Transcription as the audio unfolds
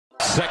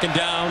Second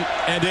down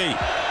and 8.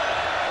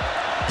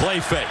 Play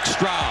fake.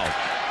 Stroud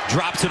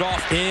drops it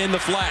off in the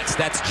flats.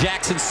 That's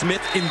Jackson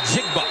Smith in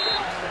Jigba.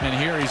 And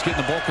here he's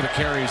getting the bulk of the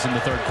carries in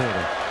the third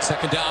quarter.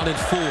 Second down and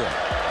 4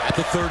 at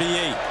the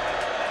 38.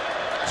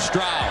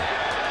 Stroud.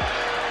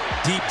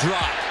 Deep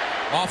drop.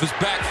 Off his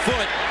back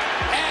foot.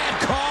 And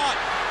caught.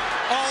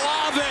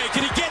 Olave.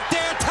 Can he get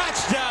there?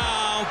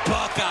 Touchdown,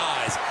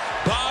 Buckeyes.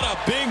 Bada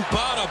bing,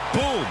 bada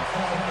boom.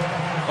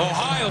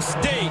 Ohio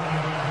State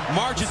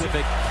marches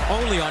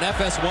only on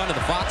FS1 and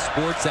the Fox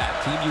Sports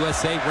app. Team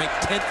USA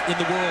ranked 10th in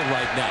the world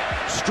right now.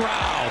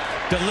 Stroud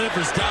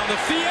delivers down the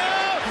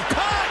field.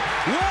 Caught.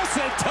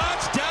 Wilson,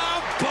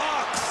 touchdown,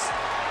 Bucks.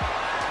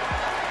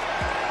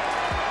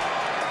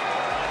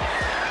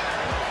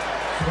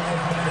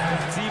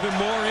 It's even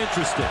more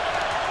interesting.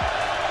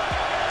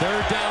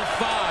 Third down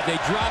 5. They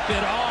drop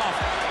it off.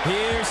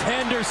 Here's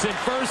Henderson.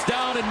 First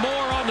down and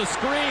more on the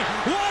screen.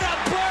 What a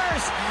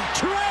burst!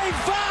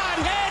 Trayvon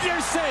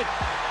Henderson,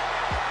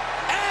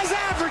 as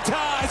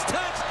advertised.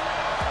 Touch.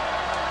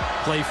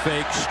 Play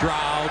fake.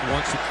 Stroud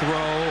wants to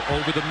throw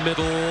over the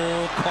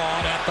middle.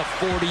 Caught at the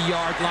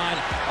 40-yard line.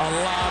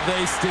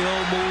 Olave still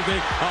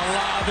moving.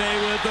 Olave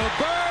with the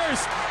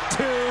burst.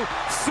 Too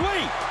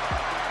sweet.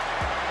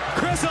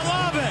 Chris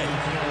Olave.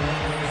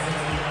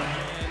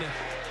 And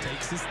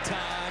takes his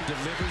time.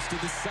 Delivers to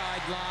the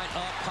sideline.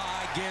 Up high.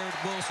 Garrett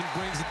Wilson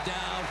brings it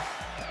down.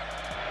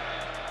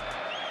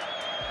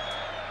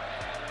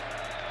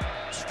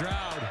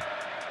 Stroud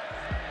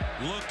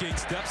looking,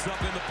 steps up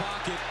in the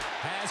pocket,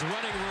 has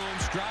running room.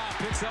 Stroud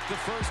picks up the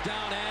first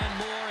down and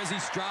more as he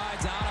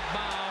strides out of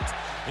bounds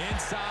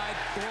inside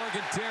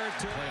Oregon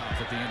territory. Playoff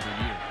at the end of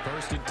the year.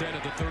 First and 10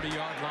 at the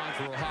 30-yard line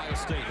for Ohio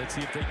State. Let's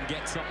see if they can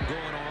get something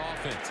going on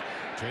offense.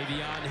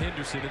 Travion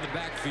Henderson in the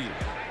backfield.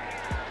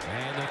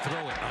 And they'll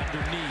throw it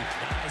underneath.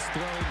 Nice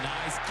throw,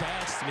 nice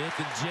catch. Smith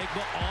and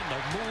Jigba on the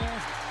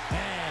move.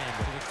 And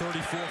the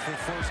 34 for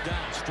first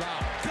down.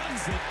 Stroud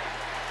guns it.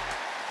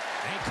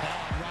 And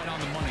caught right on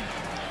the money.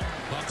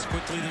 Bucks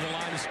quickly to the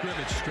line of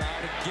scrimmage.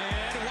 Stroud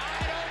again.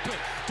 Wide open.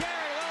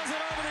 Garrett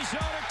Wilson over the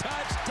shoulder.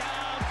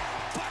 Touchdown.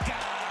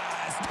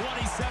 Buckeyes.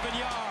 27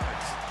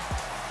 yards.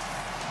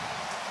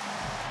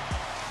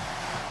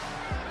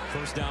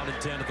 First down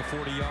and 10 at the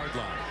 40-yard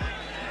line.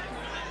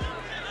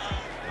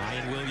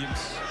 Ryan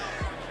Williams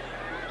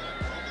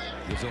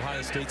gives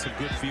Ohio State some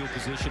good field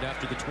position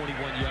after the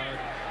 21-yard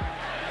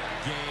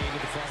gain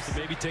of the Fox to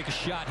maybe take a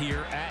shot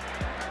here at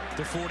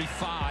the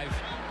 45.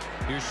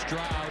 Here's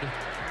Stroud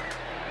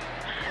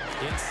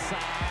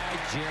inside.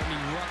 Jeremy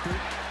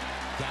Ruckert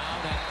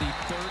down at the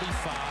 35.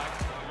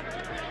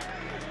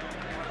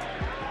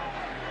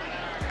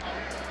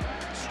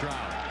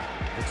 Stroud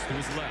looks to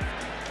his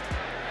left.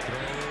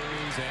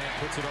 Throws and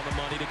puts it on the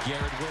money to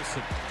Garrett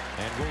Wilson.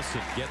 And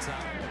Wilson gets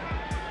out.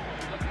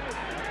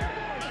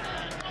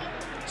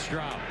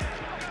 Stroud.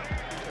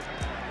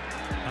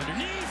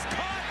 Underneath,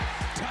 caught.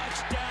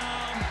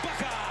 Touchdown,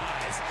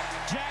 Buckeyes.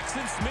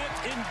 Jackson Smith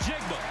in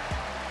Jigba.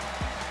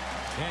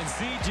 And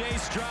C.J.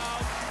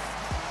 Stroud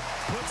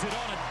puts it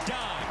on a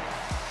dime.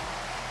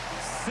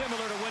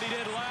 Similar to what he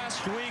did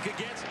last week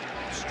against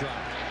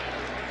Stroud.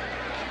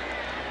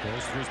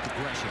 Goes through his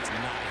progressions.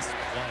 Nice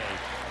play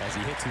as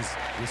he hits his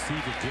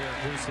receiver,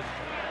 Garrett Wilson.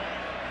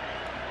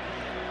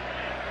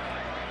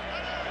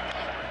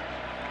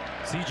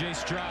 C.J.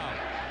 Stroud.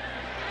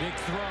 Big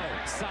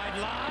throw.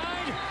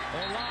 Sideline.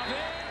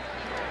 Olave.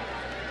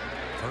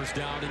 First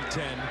down and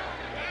 10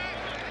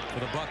 for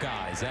the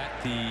Buckeyes at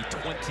the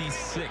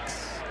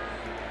 26.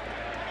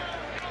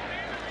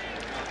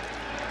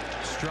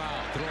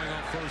 Stroud throwing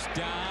on first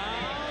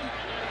down.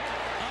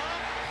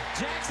 Up.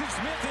 Jackson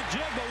Smith and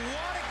Jigba.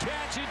 What a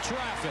catch in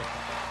traffic.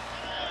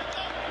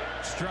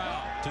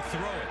 Stroud to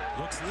throw it.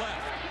 Looks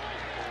left.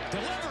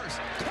 Delivers.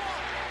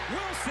 Caught.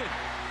 Wilson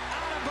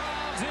out of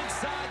bounds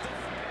inside the...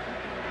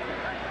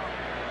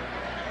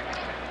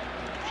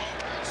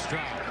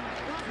 Stroud.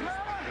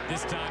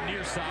 This time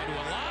near side to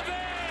Olave.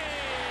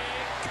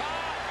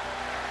 Caught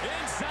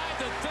inside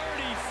the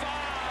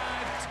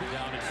 35.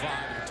 Down at 5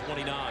 at the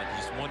 29. You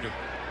just wonder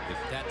if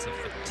that's a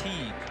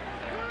fatigue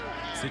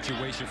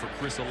situation for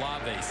Chris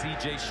Olave.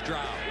 C.J.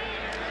 Stroud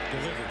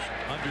delivers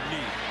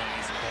underneath.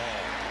 Nice ball.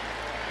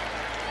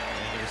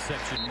 And the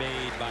reception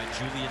made by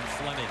Julian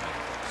Fleming.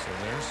 So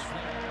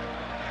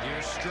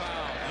here's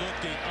Stroud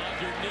looking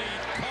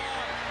underneath.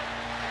 Caught.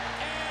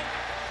 And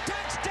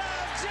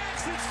touchdown,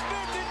 Jackson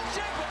Smith and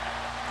Jigba.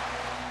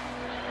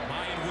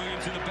 Ryan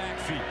Williams in the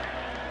backfield.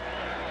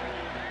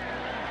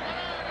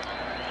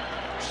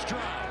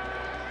 Stroud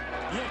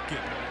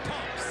looking,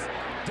 pumps,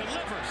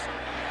 delivers,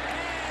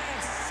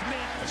 and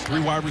Smith. That's 3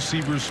 wide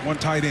receivers, 1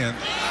 tight end.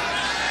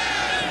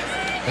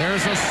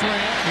 There's a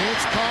slant.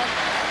 It's caught.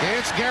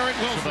 It's Garrett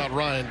Wilson. About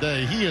Ryan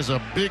Day. He is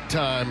a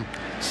big-time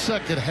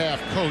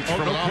second-half coach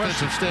from an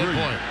offensive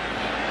standpoint.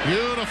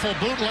 Beautiful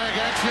bootleg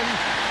action.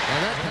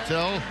 And that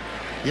Patel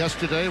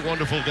yesterday,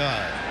 wonderful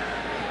guy.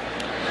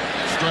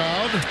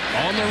 Stroud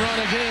on the run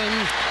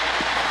again.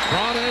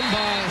 Brought in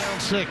by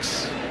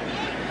 6.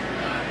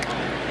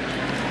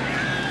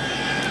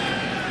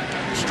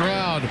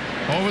 Stroud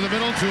over the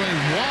middle to a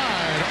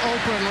wide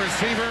open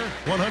receiver.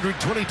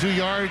 122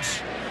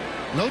 yards.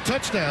 No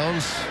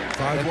touchdowns.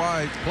 5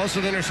 wide. Plus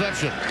an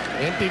interception.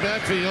 Empty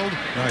backfield.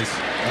 Nice.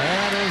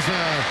 That is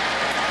a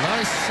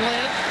nice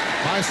slant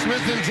by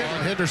Smith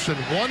and Henderson.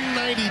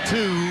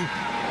 192.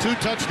 2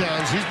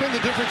 touchdowns. He's been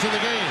the difference in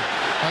the game.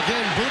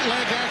 Again,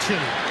 bootleg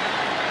action.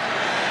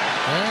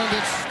 And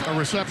it's a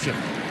reception.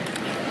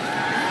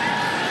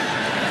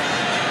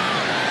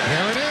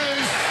 There it is.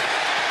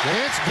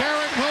 It's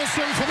Garrett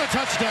Wilson for the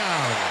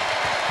touchdown.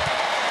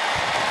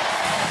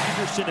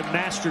 Anderson and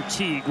Master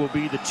Teague will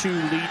be the 2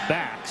 lead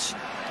backs.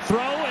 Throw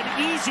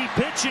an easy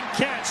pitch and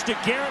catch to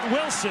Garrett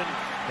Wilson.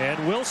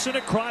 And Wilson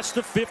across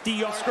the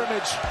 50-yard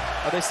scrimmage.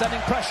 Are they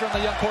sending pressure on the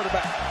young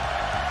quarterback?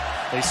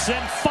 They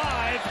send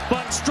 5,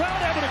 but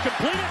Stroud able to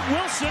complete it.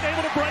 Wilson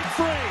able to break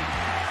free.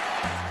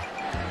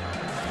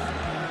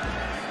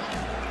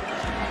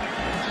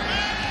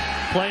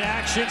 Play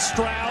action,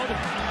 Stroud.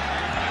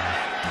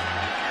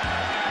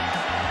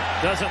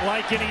 Doesn't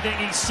like anything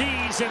he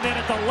sees, and then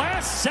at the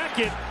last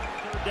second,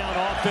 third down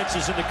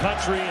offenses in the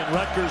country, and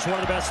Rutgers one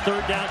of the best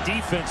third down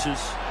defenses.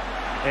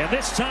 And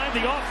this time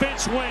the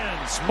offense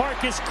wins.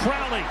 Marcus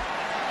Crowley,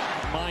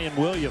 Mayan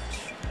Williams.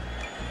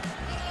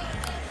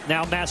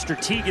 Now Master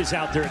Teague is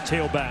out there at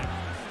tailback.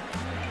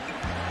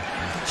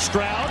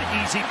 Stroud,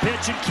 easy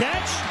pitch and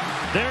catch.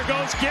 There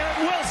goes Garrett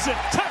Wilson.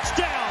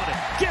 Touchdown,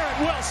 Garrett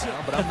Wilson.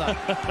 No, but I'm not.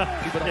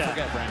 People don't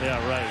forget, Brandon.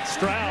 Yeah, right.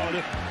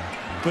 Stroud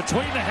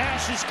between the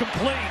hashes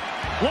complete.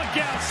 Look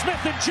out,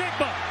 Smith and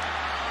Jigba.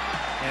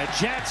 And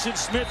Jackson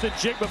Smith and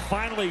Jigba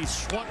finally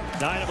swung.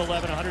 9 of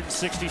 11,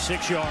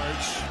 166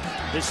 yards.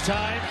 This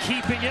time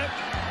keeping it.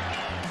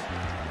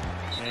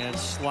 And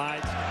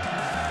slides.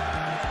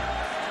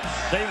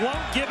 They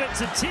won't give it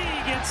to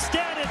Teague.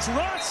 Instead, it's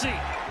Rossi.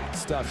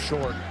 Stuff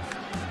short.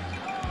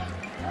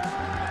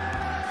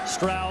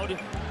 Stroud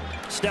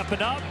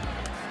stepping up.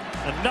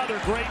 Another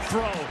great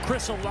throw.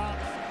 Chris Olave.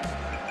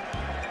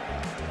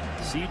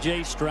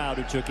 C.J. Stroud,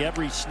 who took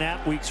every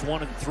snap weeks 1,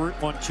 2,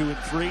 and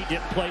 3,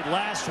 didn't play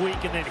last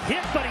week and then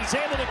hit, but he's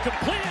able to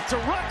complete it to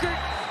Ruckert,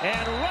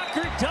 and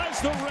Ruckert does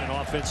the rest. An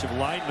offensive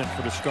lineman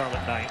for the Scarlet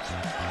Knights.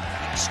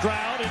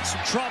 Stroud in some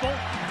trouble,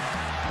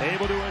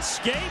 able to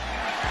escape,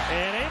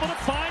 and able to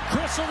find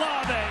Chris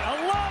Olave.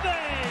 Olave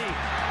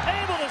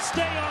able to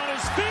stay on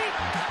his feet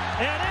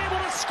and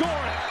able to score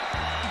it.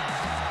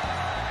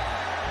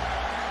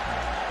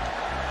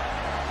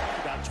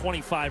 About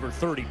 25 or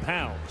 30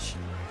 pounds.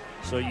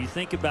 So you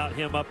think about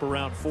him up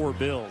around 4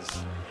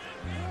 bills.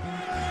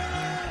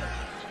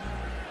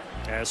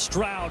 As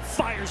Stroud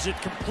fires it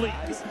complete.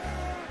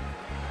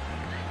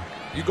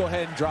 You go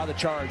ahead and draw the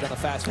charge on a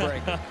fast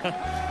break.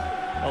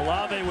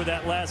 Olave with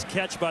that last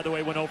catch, by the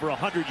way, went over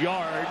 100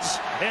 yards.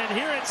 And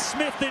here it's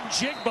Smith and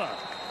Jigba.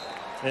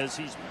 As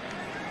he's...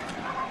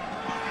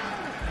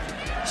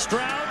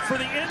 Stroud for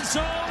the end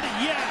zone.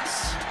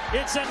 Yes.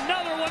 It's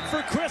another one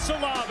for Chris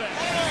Olave.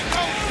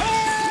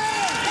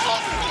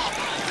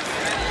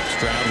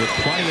 Stroud with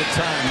plenty of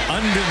time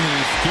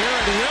underneath.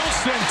 Garrett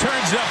Wilson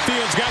turns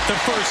upfield, got the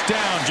first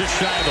down, just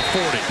shy of the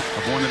 40.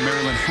 Of one that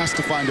Maryland has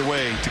to find a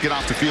way to get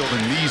off the field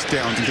in these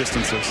downs and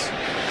distances.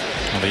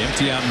 Well, they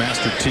empty out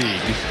Master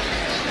Teague.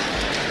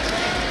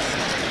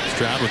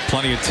 Stroud with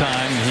plenty of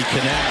time. He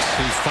connects.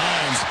 He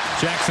finds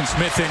Jackson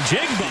Smith and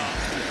Jigba.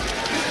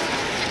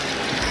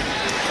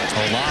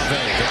 Olave,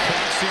 the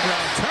crossing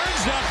route,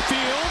 turns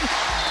upfield.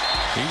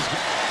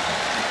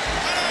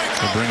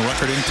 They bring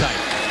Ruckert in tight.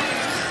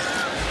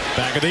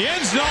 Back of the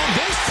end zone.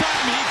 This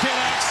time he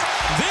connects.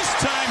 This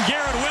time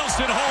Garrett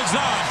Wilson holds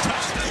on.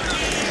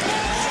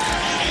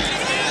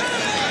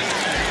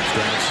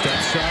 Stroud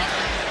steps up.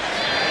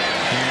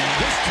 And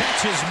this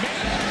catch is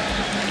made.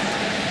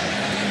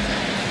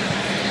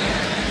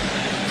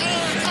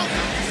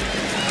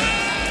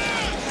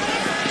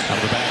 Out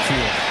of the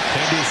backfield.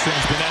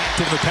 Henderson's been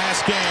active in the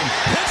pass game.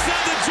 Hits on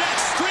the jet,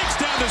 streaks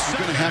down the side.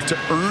 You're going to have to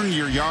earn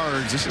your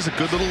yards. This is a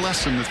good little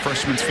lesson that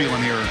freshman's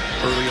feeling here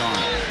early on.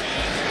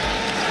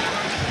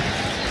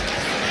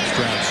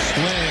 Stroud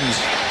slings.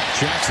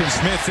 Jackson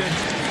Smith in.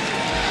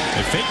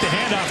 They fake the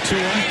handoff to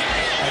him.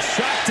 A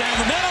shot down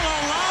the middle.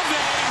 Olave.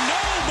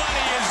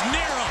 Nobody is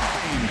near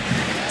him.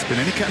 It's been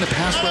any kind of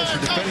pass rush or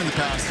defending the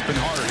pass. It's been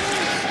hard.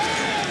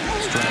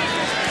 Stroud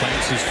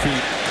plants his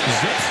feet.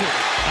 Zips it.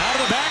 Out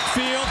of the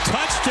backfield.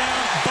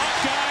 Touchdown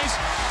Buckeyes.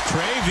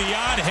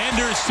 Travion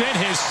Henderson,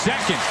 his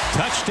second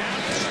touchdown.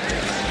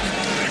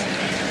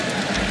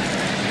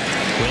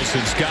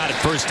 Wilson's got it.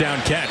 First down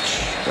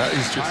catch. That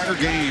is just a higher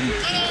game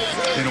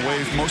in a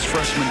way most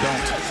freshmen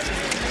don't.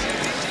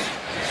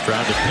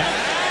 Stroud to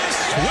pass.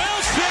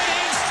 Wilson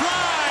in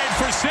stride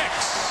for 6.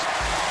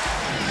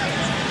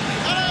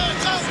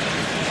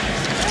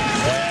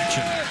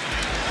 Action.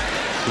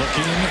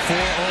 Looking for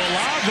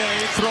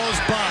Olave. Throws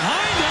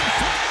behind him.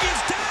 Flag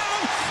is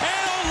down.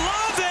 And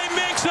Olave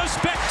makes a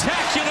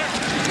spectacular.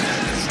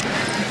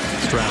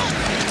 Stroud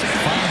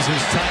finds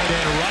his tight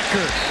end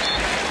Ruckert.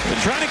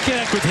 They're trying to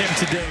connect with him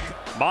today.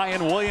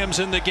 Mayan Williams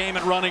in the game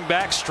at running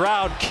back.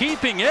 Stroud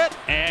keeping it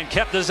and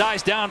kept his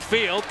eyes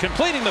downfield,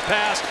 completing the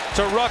pass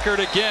to Ruckert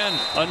again.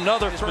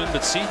 Another,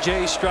 but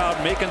C.J.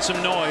 Stroud making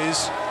some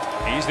noise.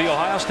 He's the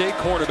Ohio State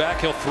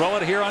quarterback. He'll throw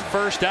it here on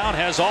first down.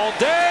 Has all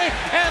day.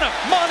 And a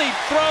money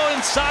throw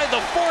inside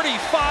the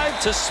 45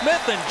 to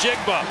Smith and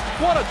Jigba.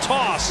 What a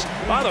toss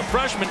by the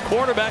freshman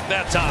quarterback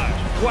that time.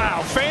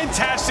 Wow,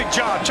 fantastic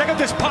job. Check out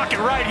this pocket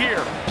right here.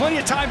 Plenty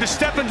of time to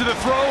step into the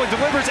throw and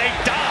delivers a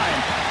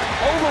dime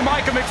over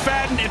Micah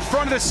McFadden in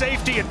front of the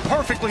safety and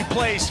perfectly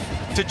placed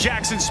to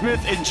Jackson Smith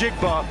and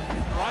Jigba.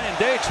 Ryan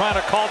Day trying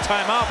to call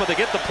timeout, but they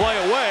get the play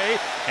away.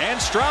 And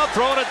Stroud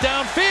throwing it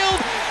downfield,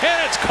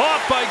 and it's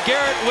caught by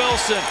Garrett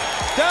Wilson.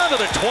 Down to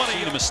the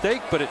 20. A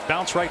mistake, but it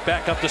bounced right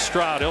back up to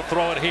Stroud. He'll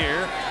throw it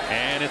here,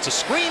 and it's a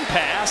screen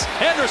pass.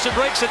 Henderson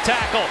breaks a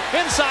tackle.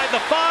 Inside the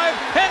 5,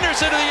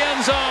 Henderson to the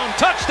end zone.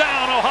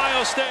 Touchdown,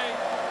 Ohio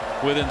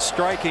State. Within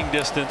striking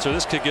distance, or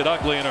this could get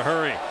ugly in a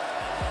hurry.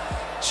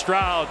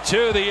 Stroud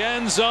to the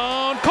end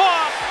zone.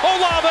 Caught!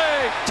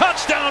 Olave!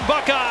 Touchdown,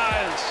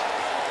 Buckeyes!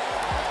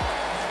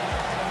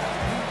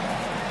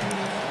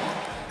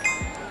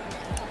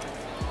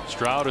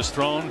 Stroud has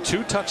thrown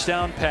 2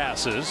 touchdown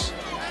passes.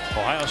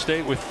 Ohio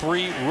State with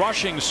 3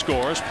 rushing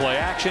scores. Play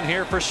action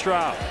here for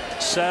Stroud.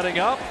 Setting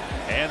up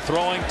and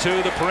throwing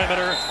to the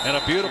perimeter. And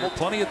a beautiful,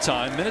 plenty of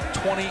time. Minute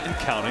 20 and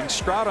counting.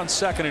 Stroud on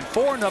 2nd and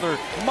 4. Another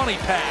money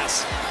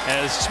pass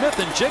as Smith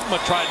and Jigma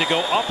tried to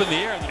go up in the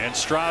air. And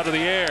Stroud to the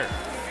air.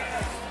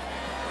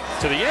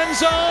 To the end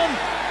zone.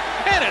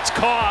 And it's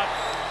caught.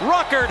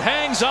 Ruckert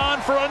hangs on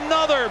for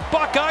another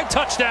Buckeye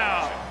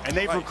touchdown. And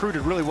they've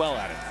recruited really well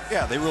at it.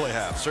 Yeah, they really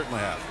have.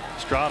 Certainly have.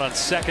 Stroud on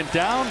 2nd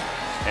down,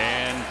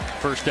 and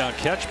first down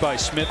catch by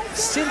Smith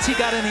since he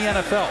got in the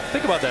NFL.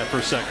 Think about that for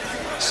a second.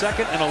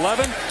 2nd and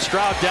 11,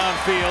 Stroud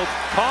downfield,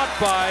 caught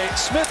by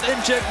Smith and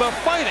Jigba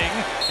fighting,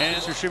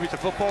 and Distribute the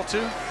football to,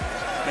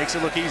 makes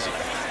it look easy.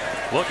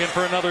 Looking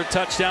for another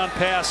touchdown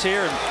pass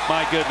here, and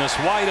my goodness,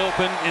 wide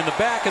open in the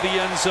back of the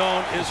end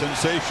zone is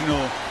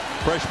sensational.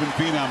 Freshman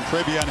phenom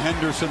Trevion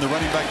Henderson, the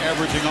running back,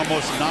 averaging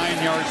almost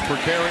 9 yards per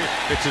carry.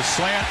 It's a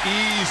slant,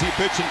 easy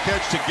pitch and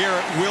catch to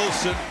Garrett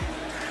Wilson.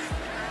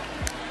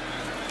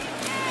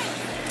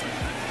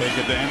 Take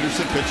it to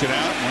Henderson, pitch it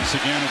out. Once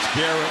again, it's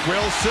Garrett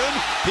Wilson.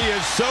 He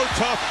is so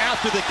tough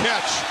after the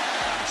catch.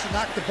 She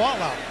knocked the ball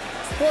out.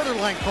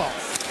 Borderline call.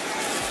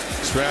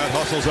 Stroud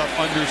hustles up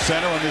under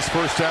center on this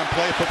first down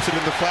play, puts it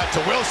in the flat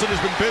to Wilson,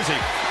 has been busy.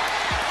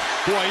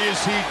 Boy,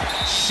 is he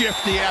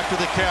shifty after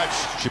the catch.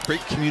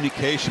 Great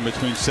communication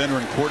between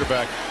center and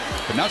quarterback,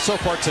 but not so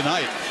far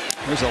tonight.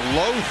 There's a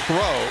low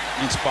throw.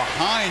 It's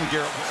behind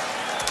Garrett.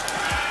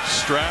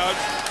 Stroud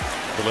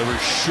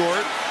delivers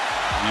short.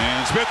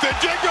 And Smith and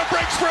Jigba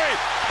breaks free.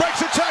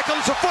 Breaks a tackle.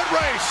 It's a foot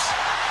race.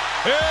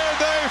 And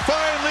they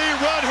finally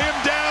run him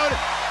down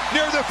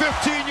near the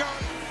 15-yard.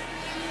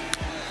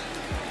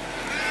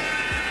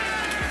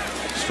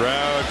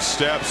 Stroud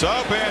steps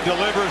up and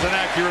delivers an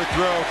accurate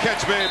throw.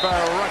 Catch made by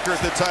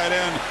Ruckert, the tight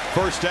end.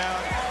 First down.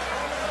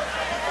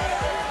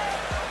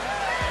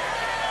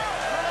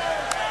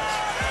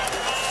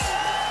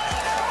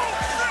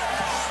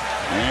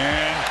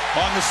 And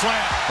on the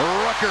slant,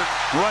 Ruckert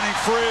running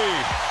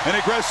free. An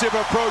aggressive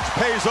approach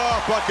pays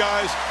off.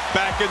 Buckeyes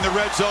back in the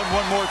red zone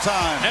one more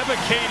time.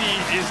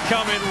 Ebiketie is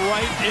coming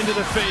right into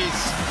the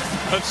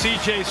face of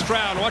C.J.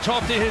 Stroud. Watch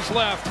off to his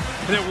left,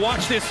 and then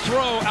watch this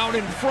throw out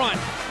in front.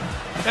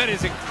 That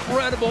is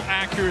incredible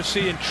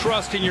accuracy and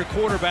trust in your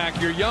quarterback,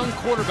 your young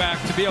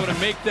quarterback, to be able to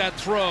make that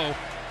throw.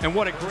 And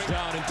what a great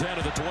down and 10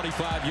 to the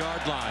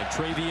 25-yard line.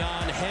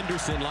 Trevion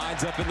Henderson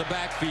lines up in the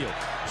backfield.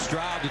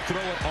 Stroud to throw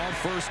it on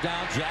first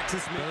down. Jackson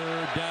Smith.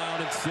 3rd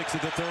down and 6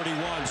 at the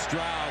 31.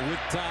 Stroud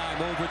with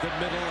time over the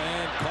middle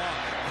and caught.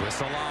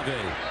 Chris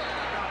Olave,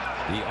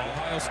 the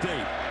Ohio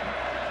State.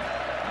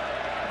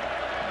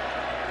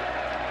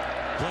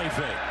 Play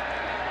fake.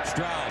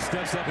 Stroud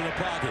steps up in the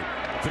pocket,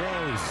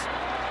 throws,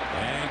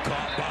 and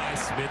caught by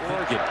Smith.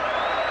 Oregon.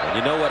 And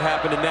you know what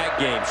happened in that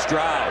game.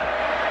 Stroud.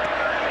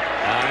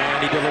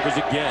 And he delivers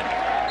again.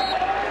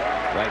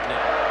 Right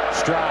now.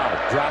 Stroud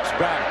drops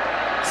back,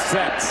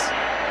 sets,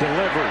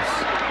 delivers.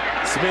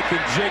 Smith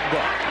and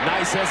Jigba.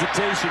 Nice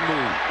hesitation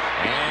move.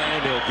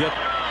 And he'll get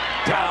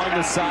down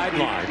the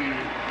sideline.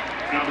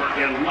 Number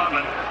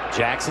 11.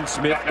 Jackson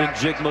Smith and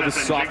Jigma, the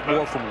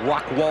sophomore from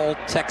Rockwall,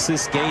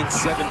 Texas, gained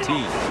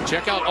 17.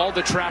 Check out all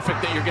the traffic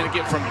that you're going to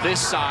get from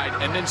this side,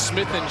 and then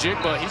Smith and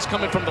Jigba, he's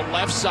coming from the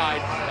left side,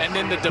 and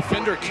then the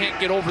defender can't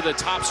get over the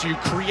top, so you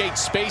create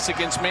space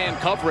against man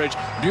coverage.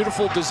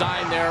 Beautiful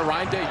design there,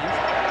 Ryan Day.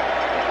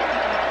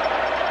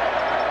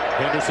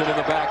 Henderson in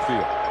the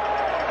backfield.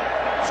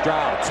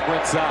 Stroud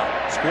sprints out,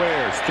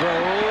 squares,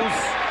 throws.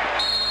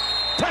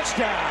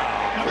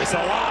 Touchdown! Chris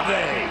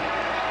Olave.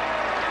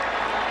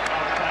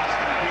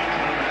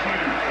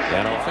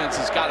 And offense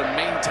has got to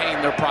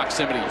maintain their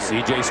proximity.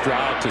 C.J.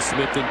 Stroud to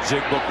Smith and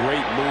Jigba.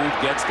 Great move.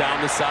 Gets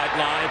down the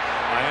sideline.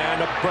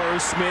 And a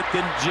burst. Smith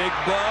and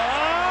Jigba.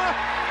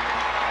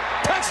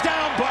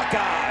 Touchdown,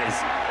 Buckeyes.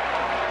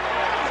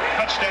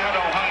 Touchdown,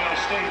 Ohio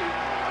State.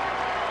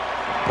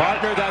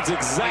 Partner, that's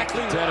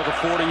exactly 10 of the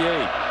 48.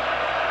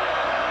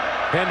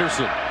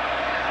 Henderson.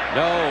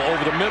 No,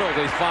 over the middle.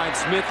 They find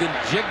Smith and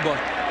Jigba.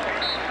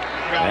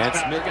 And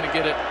Smith going to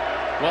get it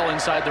well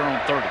inside their own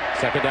 30.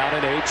 Second down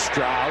and 8.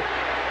 Stroud.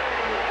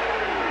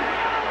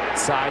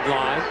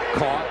 Sideline.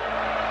 Caught.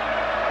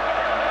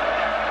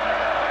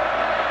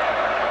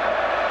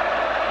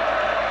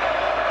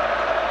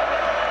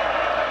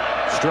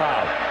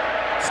 Stroud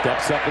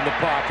steps up in the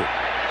pocket.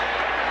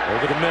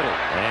 Over the middle.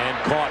 And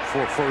caught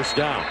for first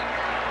down.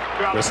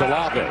 Chris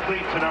Olave.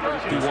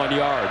 51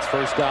 yards.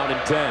 First down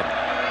and 10.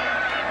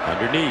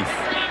 Underneath.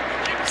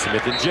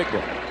 Smith and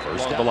Jigba.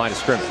 First down. The line of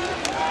scrimmage.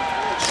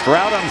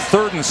 Stroud on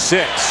 3rd and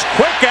 6.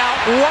 Quick out,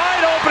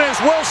 wide open as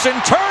Wilson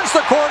turns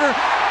the corner,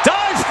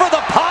 dives for the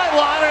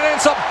pylon, and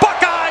it's a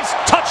Buckeyes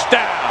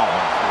touchdown.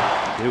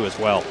 Do as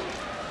well.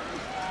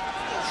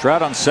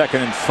 Stroud on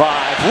 2nd and 5.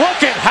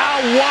 Look at how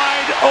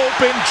wide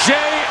open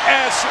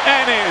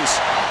JSN is.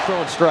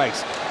 Throwing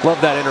strikes.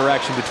 Love that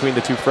interaction between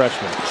the two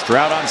freshmen.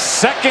 Stroud on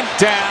 2nd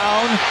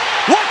down.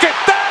 Look at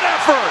that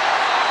effort.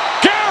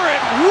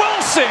 Garrett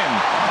Wilson.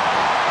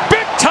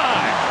 Big time.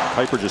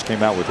 Piper just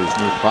came out with his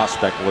new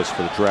prospect list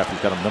for the draft.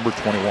 He's got him number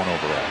 21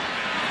 overall.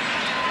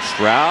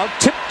 Stroud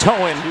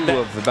tiptoeing. 2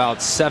 of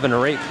about 7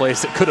 or 8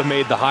 plays that could have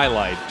made the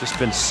highlight. Just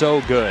been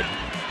so good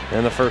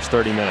in the first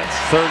 30 minutes.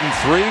 3rd and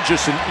 3,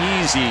 just an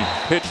easy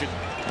pitch.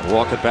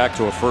 Walk it back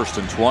to a 1st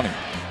and 20.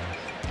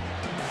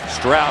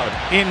 Stroud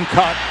in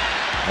cut,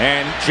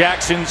 and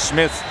Jackson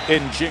Smith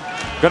and Jig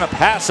gonna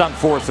pass on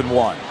 4th and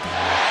 1.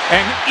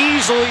 And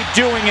easily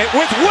doing it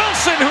with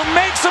Wilson, who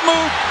makes a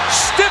move,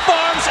 stiff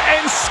arms,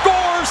 and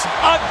scores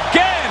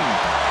again.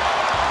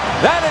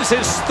 That is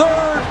his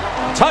 3rd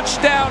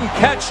touchdown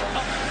catch.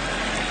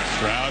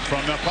 Stroud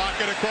from the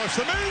pocket across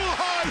the middle,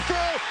 high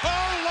throw.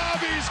 Oh,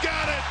 Lobby's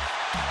got it.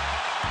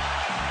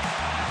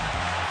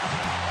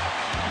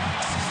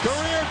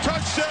 Career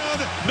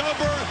touchdown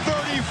number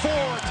 34.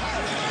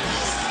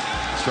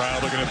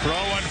 Stroud looking to throw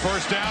on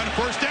 1st down.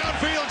 1st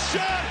downfield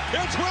shot.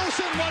 It's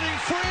Wilson running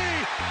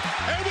free.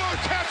 Able to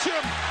catch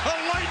him. A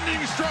lightning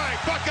strike.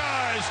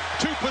 Buckeyes.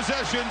 2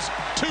 possessions,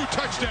 2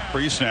 touchdowns.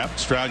 Pre-snap.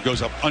 Stroud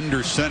goes up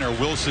under center.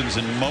 Wilson's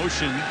in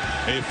motion.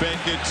 They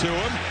fake it to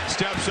him.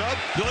 Steps up.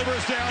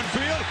 Delivers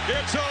downfield.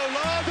 It's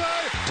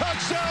Olave.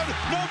 Touchdown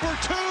number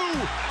 2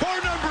 for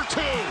number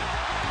 2.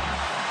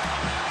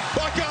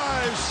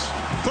 Buckeyes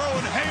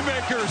throwing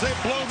haymakers. They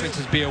blow me.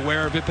 Be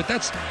aware of it, but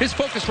that's his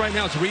focus right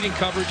now is reading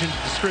coverage and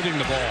distributing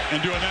the ball.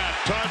 And doing that.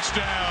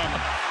 Touchdown.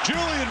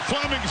 Julian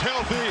Fleming's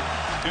healthy.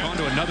 On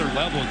to another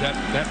level,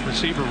 that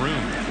receiver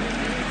room.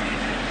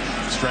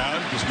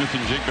 Stroud, Smith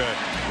and Jigba.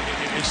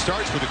 It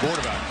starts with the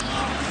quarterback.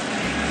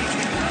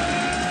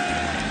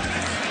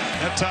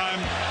 That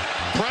time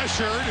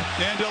pressured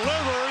and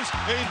delivers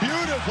a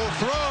beautiful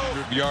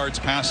throw. 100 yards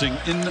passing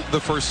in the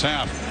first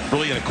half.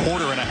 Really in a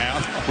quarter and a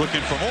half.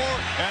 Looking for more.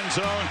 End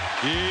zone.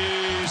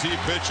 Easy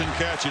pitch and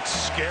catch. It's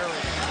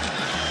scary.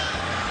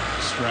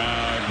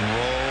 Stroud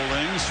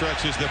rolling.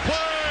 Stretches the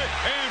play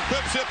and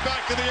flips it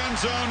back to the end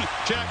zone.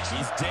 Jackson.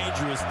 He's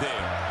dangerous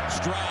there.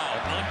 Stroud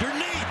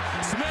underneath.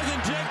 Smith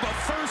and Jigba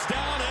first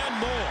down and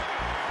more.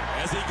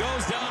 As he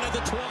goes down at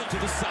the 20 to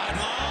the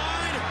sideline.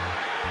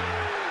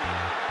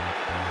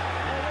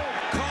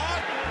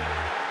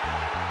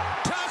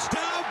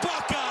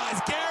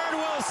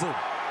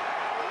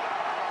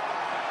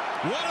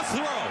 What a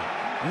throw.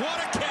 What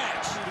a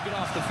catch. To get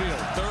off the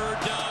field. 3rd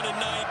down and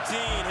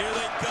 19. Here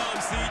they come.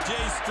 C.J.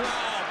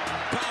 Stroud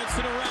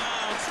bouncing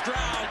around.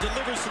 Stroud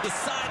delivers to the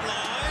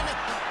sideline.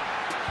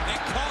 And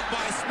caught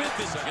by Smith.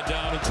 2nd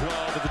down and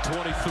 12 at the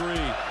 23.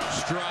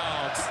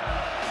 Stroud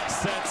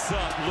sets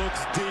up.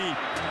 Looks deep.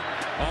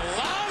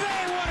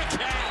 Olave, what a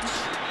catch.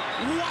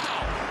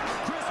 Wow.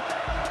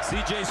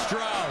 C.J.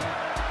 Stroud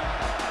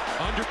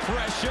under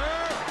pressure.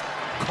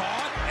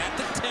 Caught at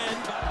the 10.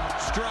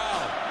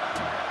 Stroud.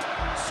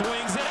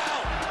 Swings it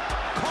out.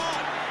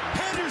 Caught.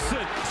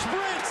 Henderson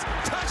sprints.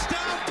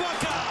 Touchdown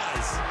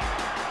Buckeyes.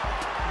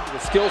 The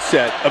skill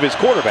set of his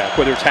quarterback,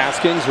 whether it's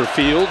Haskins or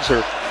Fields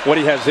or what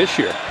he has this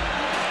year.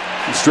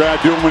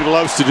 Stroud doing what he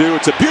loves to do.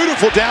 It's a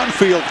beautiful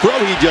downfield throw.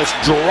 He just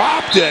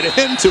dropped it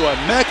into a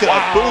Mecca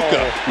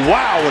Ibuka.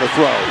 Wow, what a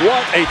throw.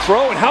 What a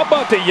throw. And how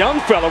about the young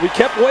fella? We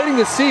kept waiting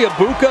to see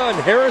Ibuka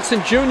and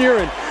Harrison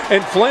Jr.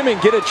 and Fleming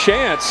get a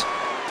chance.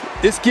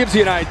 This gives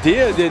you an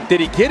idea that did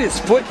he get his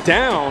foot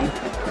down?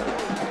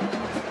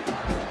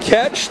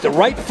 Catch, the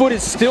right foot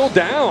is still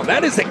down.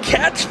 That is a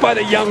catch by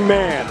the young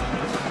man.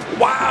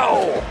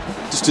 Wow.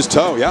 Just his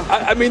toe, yeah.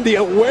 I mean, the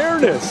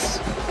awareness.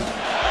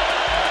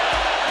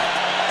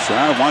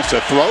 Stroud wants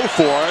to throw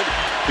for it.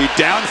 The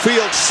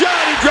downfield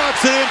shot, he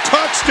drops it in,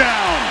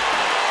 touchdown.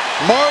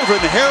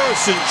 Marvin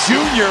Harrison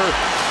Jr.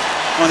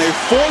 on a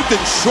 4th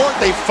and short,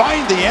 they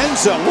find the end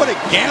zone. What a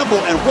gamble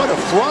and what a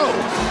throw.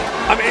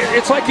 I mean,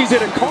 it's like he's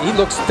in a car. He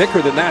looks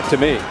thicker than that to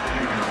me.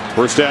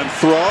 First down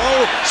throw,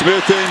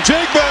 Smith and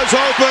Jigba's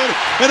open,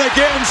 and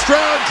again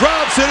Stroud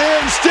drops it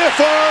in, stiff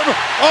arm,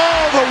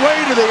 all the way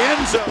to the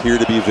end zone. Here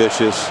to be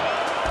vicious.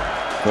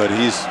 but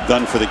he's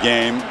done for the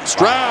game.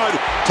 Stroud,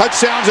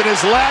 touchdowns in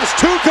his last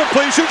 2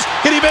 completions.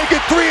 Can he make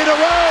it 3 in a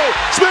row?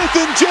 Smith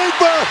and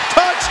Jigba,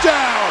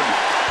 touchdown!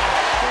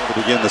 To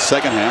begin the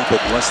second half,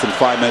 but less than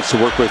 5 minutes to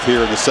work with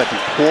here in the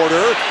second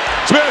quarter.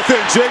 Smith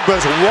and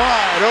Jigba's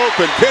wide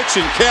open, pitch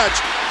and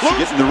catch.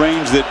 Getting the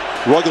range that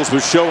Ruggles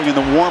was showing in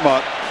the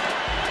warm-up.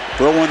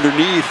 Throw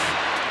underneath.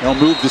 They'll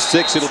move to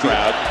 6. It'll be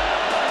out.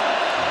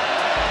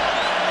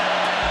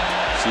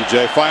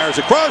 CJ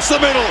fires across the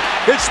middle.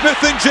 It's Smith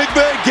and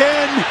Jigba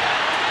again.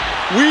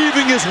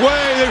 Weaving his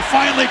way. They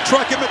finally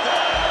truck him.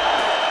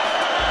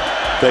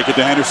 Take it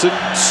to Henderson.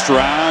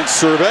 Stroud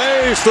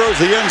surveys, throws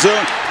the end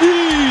zone.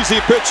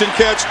 Easy pitch and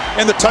catch,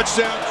 and the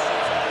touchdown.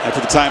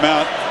 After the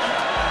timeout,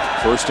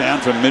 first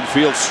down from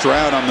midfield.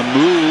 Stroud on the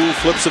move,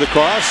 flips it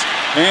across,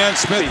 and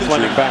Smith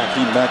running back.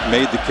 Team back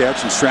made the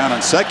catch, and Stroud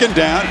on second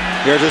down.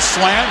 Here's a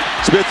slant.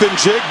 Smith and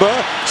Jigba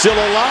still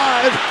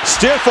alive.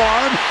 Stiff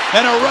arm,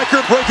 and a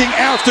record-breaking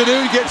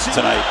afternoon gets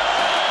tonight.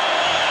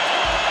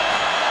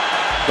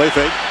 Play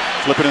fake,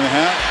 flip it in the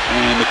hat,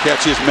 and the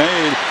catch is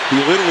made.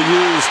 He literally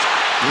used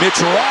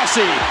Mitch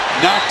Rossi,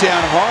 knocked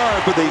down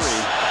hard, but they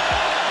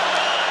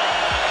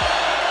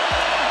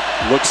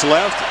looks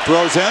left,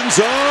 throws end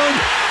zone,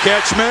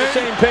 catch made.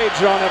 Same page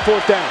on that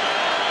fourth down.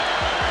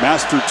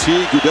 Master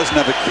Teague, who doesn't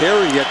have a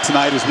carry yet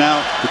tonight, is now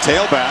the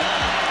tailback.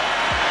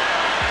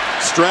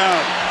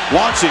 Stroud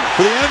launching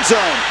for the end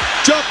zone,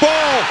 jump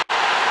ball,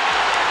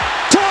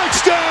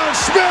 touchdown!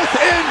 Smith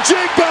and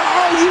Jigba.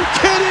 Are you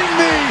kidding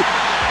me?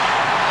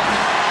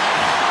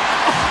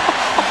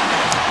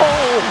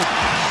 Oh.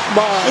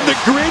 And the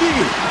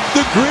gritty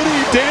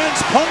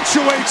dance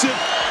punctuates it.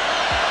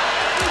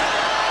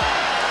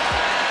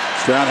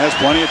 Stroud has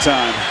plenty of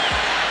time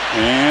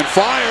and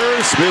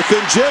fires. Smith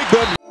and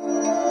Jigba.